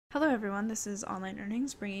Hello everyone, this is Online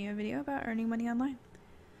Earnings, bringing you a video about earning money online.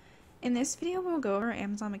 In this video, we'll go over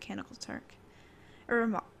Amazon Mechanical Turk.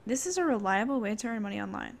 This is a reliable way to earn money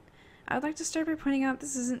online. I would like to start by pointing out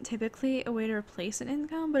this isn't typically a way to replace an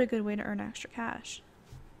income, but a good way to earn extra cash.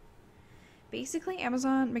 Basically,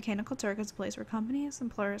 Amazon Mechanical Turk is a place where companies,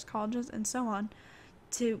 employers, colleges, and so on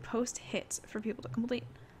to post hits for people to complete.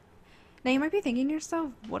 Now you might be thinking to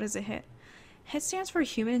yourself, what is a hit? HIT stands for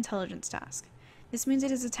Human Intelligence Task. This means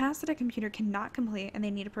it is a task that a computer cannot complete and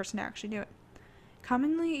they need a person to actually do it.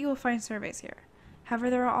 Commonly, you will find surveys here. However,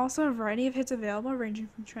 there are also a variety of hits available ranging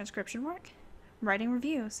from transcription work, writing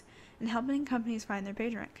reviews, and helping companies find their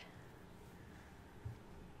page rank.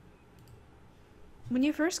 When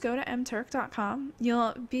you first go to mturk.com,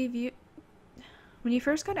 you'll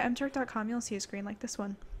see a screen like this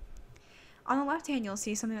one. On the left hand, you'll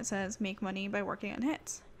see something that says make money by working on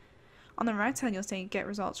hits. On the right side, you'll see get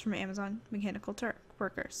results from Amazon Mechanical Turk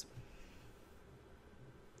workers.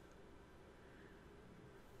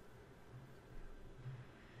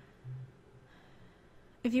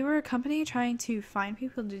 If you were a company trying to find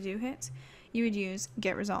people to do hits, you would use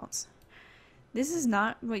get results. This is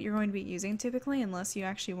not what you're going to be using typically unless you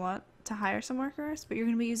actually want to hire some workers, but you're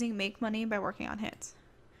going to be using make money by working on hits.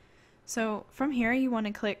 So from here, you want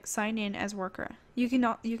to click sign in as worker. You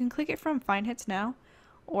can click it from find hits now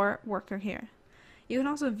or worker here. You can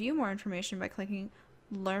also view more information by clicking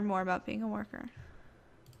learn more about being a worker.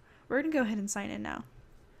 We're going to go ahead and sign in now.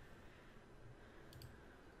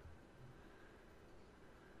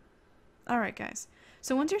 Alright guys,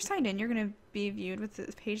 so once you're signed in, you're going to be viewed with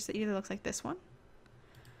the page that either looks like this one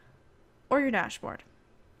or your dashboard.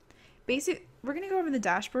 We're going to go over the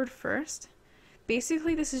dashboard first.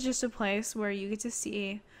 Basically, this is just a place where you get to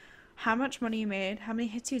see how much money you made, how many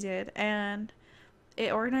hits you did, and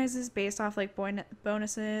it organizes based off like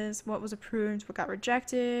bonuses, what was approved, what got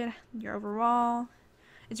rejected, your overall.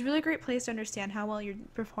 It's a really great place to understand how well you're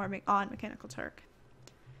performing on Mechanical Turk.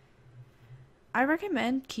 I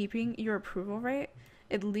recommend keeping your approval rate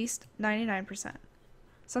at least 99%.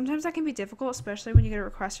 Sometimes that can be difficult, especially when you get a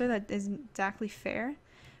requester that isn't exactly fair,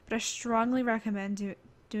 but I strongly recommend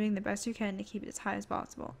doing the best you can to keep it as high as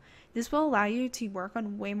possible. This will allow you to work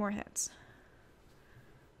on way more hits.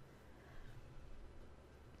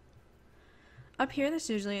 Up here, this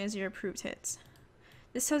usually is your approved hits.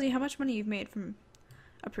 This tells you how much money you've made from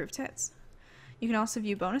approved hits. You can also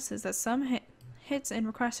view bonuses that some hits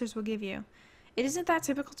and requesters will give you. It isn't that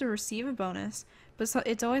typical to receive a bonus, but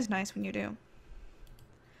it's always nice when you do.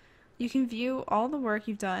 You can view all the work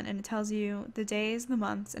you've done, and it tells you the days, the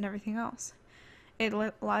months, and everything else. It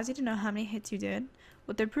allows you to know how many hits you did,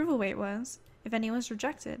 what the approval rate was, if any was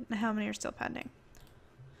rejected, and how many are still pending.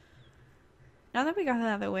 Now that we got that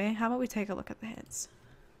out of the way, how about we take a look at the hits?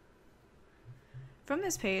 From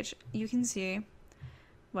this page, you can see,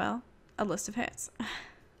 well, a list of hits.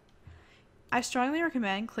 I strongly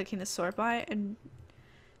recommend clicking the sort by and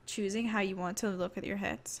choosing how you want to look at your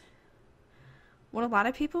hits. What a lot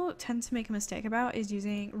of people tend to make a mistake about is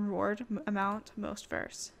using reward amount most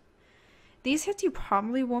first. These hits you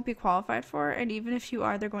probably won't be qualified for, and even if you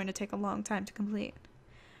are, they're going to take a long time to complete.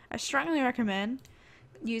 I strongly recommend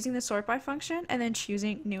using the sort by function and then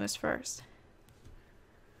choosing newest first.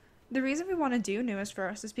 The reason we want to do newest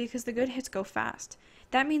first is because the good hits go fast.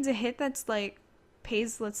 That means a hit that's like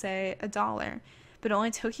pays, let's say, $1, but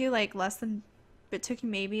only took you like took you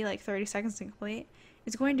maybe like 30 seconds to complete,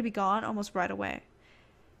 it's going to be gone almost right away.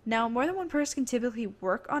 Now, more than one person can typically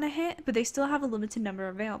work on a hit, but they still have a limited number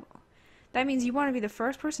available. That means you want to be the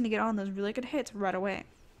first person to get on those really good hits right away.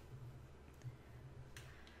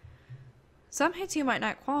 Some hits you might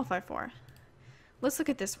not qualify for. Let's look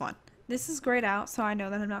at this one. This is grayed out, so I know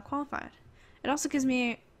that I'm not qualified. It also gives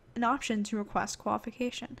me an option to request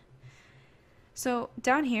qualification. So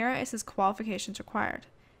down here, it says qualifications required.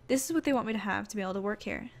 This is what they want me to have to be able to work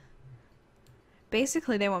here.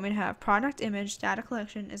 Basically, they want me to have product image data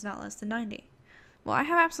collection is not less than 90. Well, I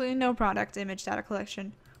have absolutely no product image data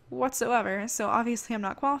collection whatsoever, so obviously I'm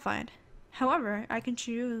not qualified. However, I can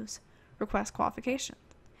choose request qualification.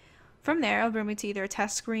 From there, it'll bring me to either a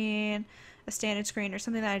test screen, a standard screen, or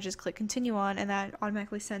something that I just click continue on, and that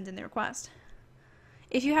automatically sends in the request.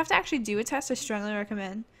 If you have to actually do a test, I strongly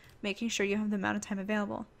recommend making sure you have the amount of time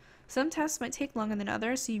available. Some tests might take longer than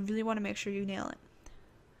others, so you really want to make sure you nail it.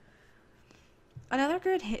 Another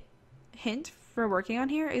good hint for working on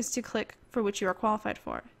here is to click for which you are qualified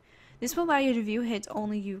for. This will allow you to view hits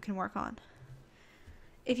only you can work on.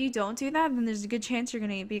 If you don't do that, then there's a good chance you're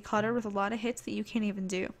going to be cluttered with a lot of hits that you can't even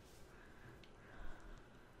do.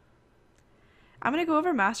 I'm going to go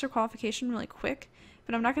over master qualification really quick,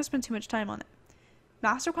 but I'm not going to spend too much time on it.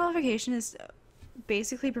 Master qualification is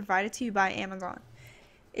basically provided to you by Amazon.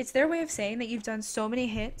 It's their way of saying that you've done so many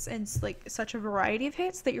hits and like such a variety of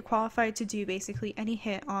hits that you're qualified to do basically any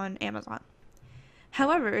hit on Amazon.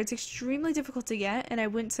 However, it's extremely difficult to get, and I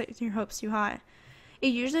wouldn't set your hopes too high. It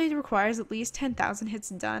usually requires at least 10,000 hits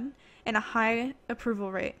done and a high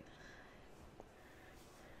approval rate.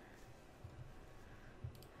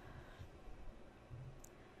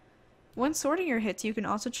 When sorting your hits, you can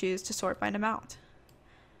also choose to sort by an amount.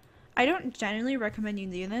 I don't generally recommend you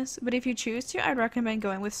do this, but if you choose to, I'd recommend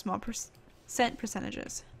going with small cent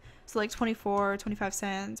percentages. So like 24, 25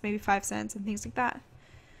 cents, maybe 5 cents, and things like that.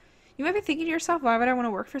 You might be thinking to yourself, why would I want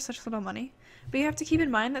to work for such little money? But you have to keep in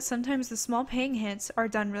mind that sometimes the small paying hits are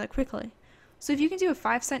done really quickly. So if you can do a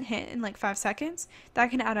 5-cent hit in like 5 seconds, that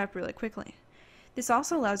can add up really quickly. This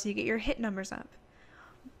also allows you to get your hit numbers up.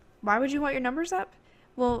 Why would you want your numbers up?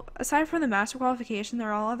 Well, aside from the master qualification,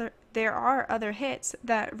 there are other hits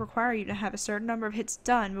that require you to have a certain number of hits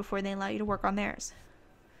done before they allow you to work on theirs.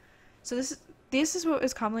 So this is what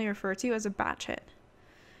is commonly referred to as a batch hit.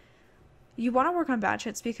 You want to work on batch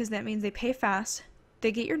hits because that means they pay fast,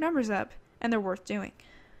 they get your numbers up, and they're worth doing.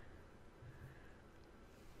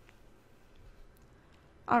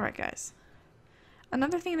 Alright guys,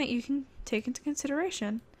 another thing that you can take into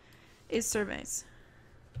consideration is surveys.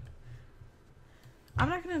 I'm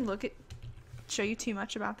not going to show you too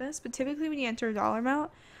much about this, but typically when you enter a dollar amount,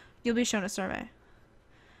 you'll be shown a survey.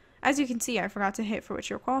 As you can see, I forgot to hit for what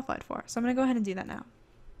you're qualified for, so I'm going to go ahead and do that now.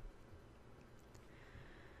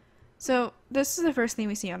 So this is the first thing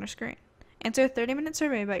we see on our screen. Answer a 30-minute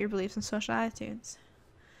survey about your beliefs and social attitudes.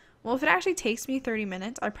 Well, if it actually takes me 30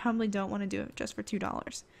 minutes, I probably don't want to do it just for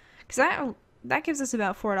 $2, because that gives us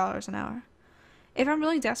about $4 an hour. If I'm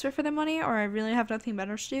really desperate for the money or I really have nothing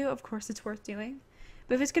better to do, of course it's worth doing.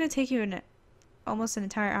 But if it's going to take you almost an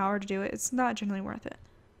entire hour to do it, it's not generally worth it.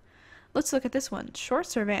 Let's look at this one. Short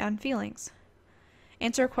survey on feelings.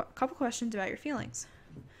 Answer a couple questions about your feelings.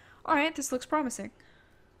 Alright, this looks promising.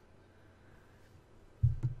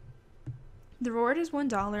 The reward is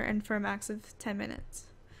 $1 and for a max of 10 minutes.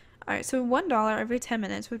 Alright, so $1 every 10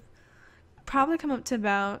 minutes would probably come up to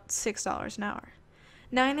about $6 an hour.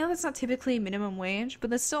 Now, I know that's not typically minimum wage, but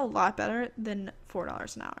that's still a lot better than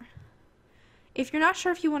 $4 an hour. If you're not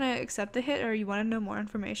sure if you want to accept the hit or you want to know more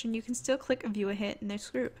information, you can still click View a Hit in this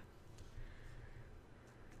group.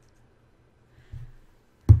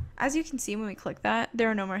 As you can see when we click that, there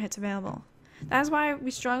are no more hits available. That is why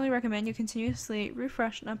we strongly recommend you continuously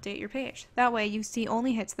refresh and update your page. That way you see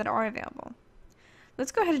only hits that are available.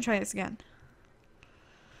 Let's go ahead and try this again.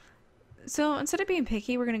 So instead of being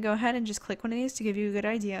picky, we're going to go ahead and just click one of these to give you a good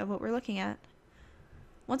idea of what we're looking at.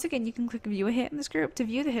 Once again, you can click View a Hit in this group to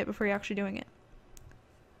view the hit before you're actually doing it.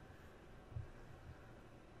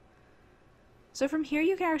 So from here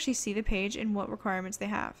you can actually see the page and what requirements they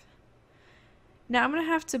have. Now I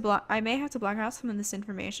may have to block out some of this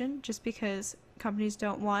information just because companies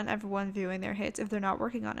don't want everyone viewing their hits if they're not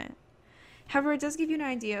working on it. However, it does give you an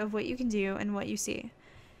idea of what you can do and what you see.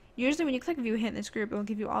 Usually when you click View a Hit in this group, it will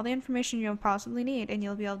give you all the information you'll possibly need and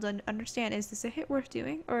you'll be able to understand, is this a hit worth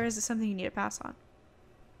doing or is it something you need to pass on?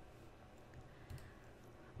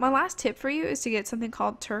 My last tip for you is to get something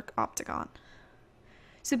called Turk Opticon.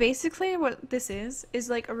 So basically what this is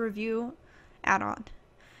like a review add-on.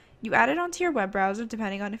 You add it onto your web browser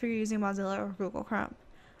depending on if you're using Mozilla or Google Chrome.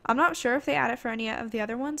 I'm not sure if they add it for any of the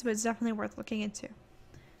other ones, but it's definitely worth looking into.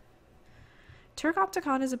 Turk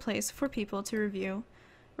Opticon is a place for people to review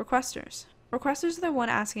requesters. Requesters are the one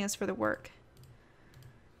asking us for the work.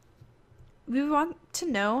 We want to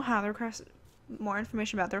know how more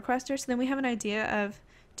information about the requester, so then we have an idea of,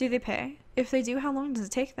 do they pay? If they do, how long does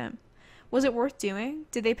it take them? Was it worth doing?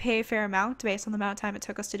 Did they pay a fair amount based on the amount of time it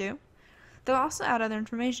took us to do? They'll also add other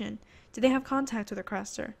information. Did they have contact with the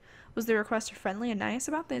requester? Was the requester friendly and nice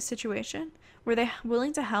about this situation? Were they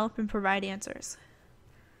willing to help and provide answers?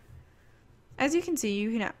 As you can see,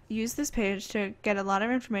 you can use this page to get a lot of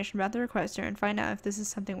information about the requester and find out if this is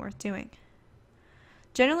something worth doing.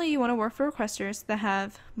 Generally, you want to work for requesters that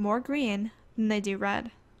have more green than they do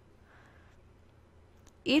red.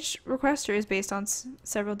 Each requester is based on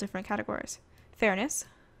several different categories. Fairness.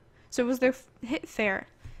 So was their hit fair?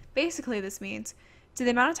 Basically, this means, did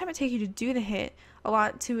the amount of time it take you to do the hit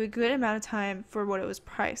allot to a good amount of time for what it was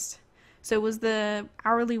priced? So was the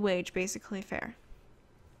hourly wage basically fair?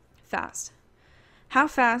 Fast. How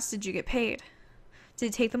fast did you get paid? Did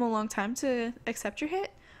it take them a long time to accept your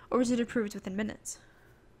hit, or was it approved within minutes?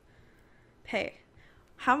 Pay.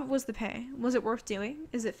 How was the pay? Was it worth doing?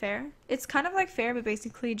 Is it fair? It's kind of like fair, but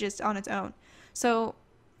basically just on its own. So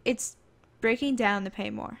it's breaking down the pay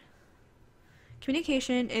more.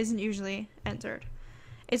 Communication isn't usually entered.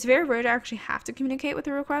 It's very rare to actually have to communicate with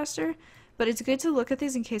the requester, but it's good to look at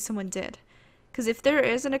these in case someone did. Because if there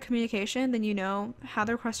isn't a communication, then you know how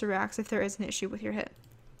the requester reacts if there is an issue with your hit.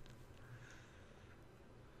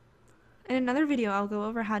 In another video, I'll go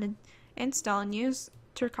over how to install and use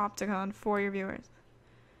Turk for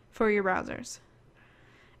your browsers.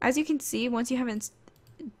 As you can see, once you have it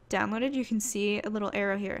downloaded, you can see a little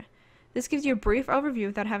arrow here. This gives you a brief overview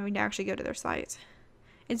without having to actually go to their site.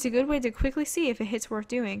 It's a good way to quickly see if a hit's worth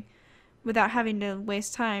doing without having to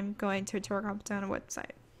waste time going to a Turk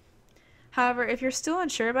website. However, if you're still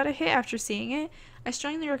unsure about a hit after seeing it, I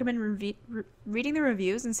strongly recommend reading the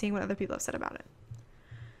reviews and seeing what other people have said about it.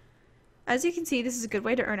 As you can see, this is a good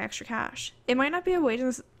way to earn extra cash. It might not be a way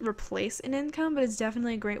to replace an income, but it's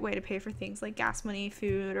definitely a great way to pay for things like gas money,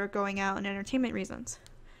 food, or going out and entertainment reasons.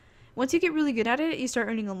 Once you get really good at it, you start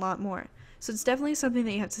earning a lot more, so it's definitely something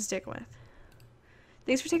that you have to stick with.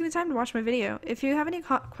 Thanks for taking the time to watch my video. If you have any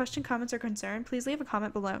question, comments, or concern, please leave a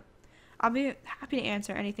comment below. I'll be happy to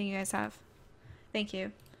answer anything you guys have. Thank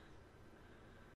you.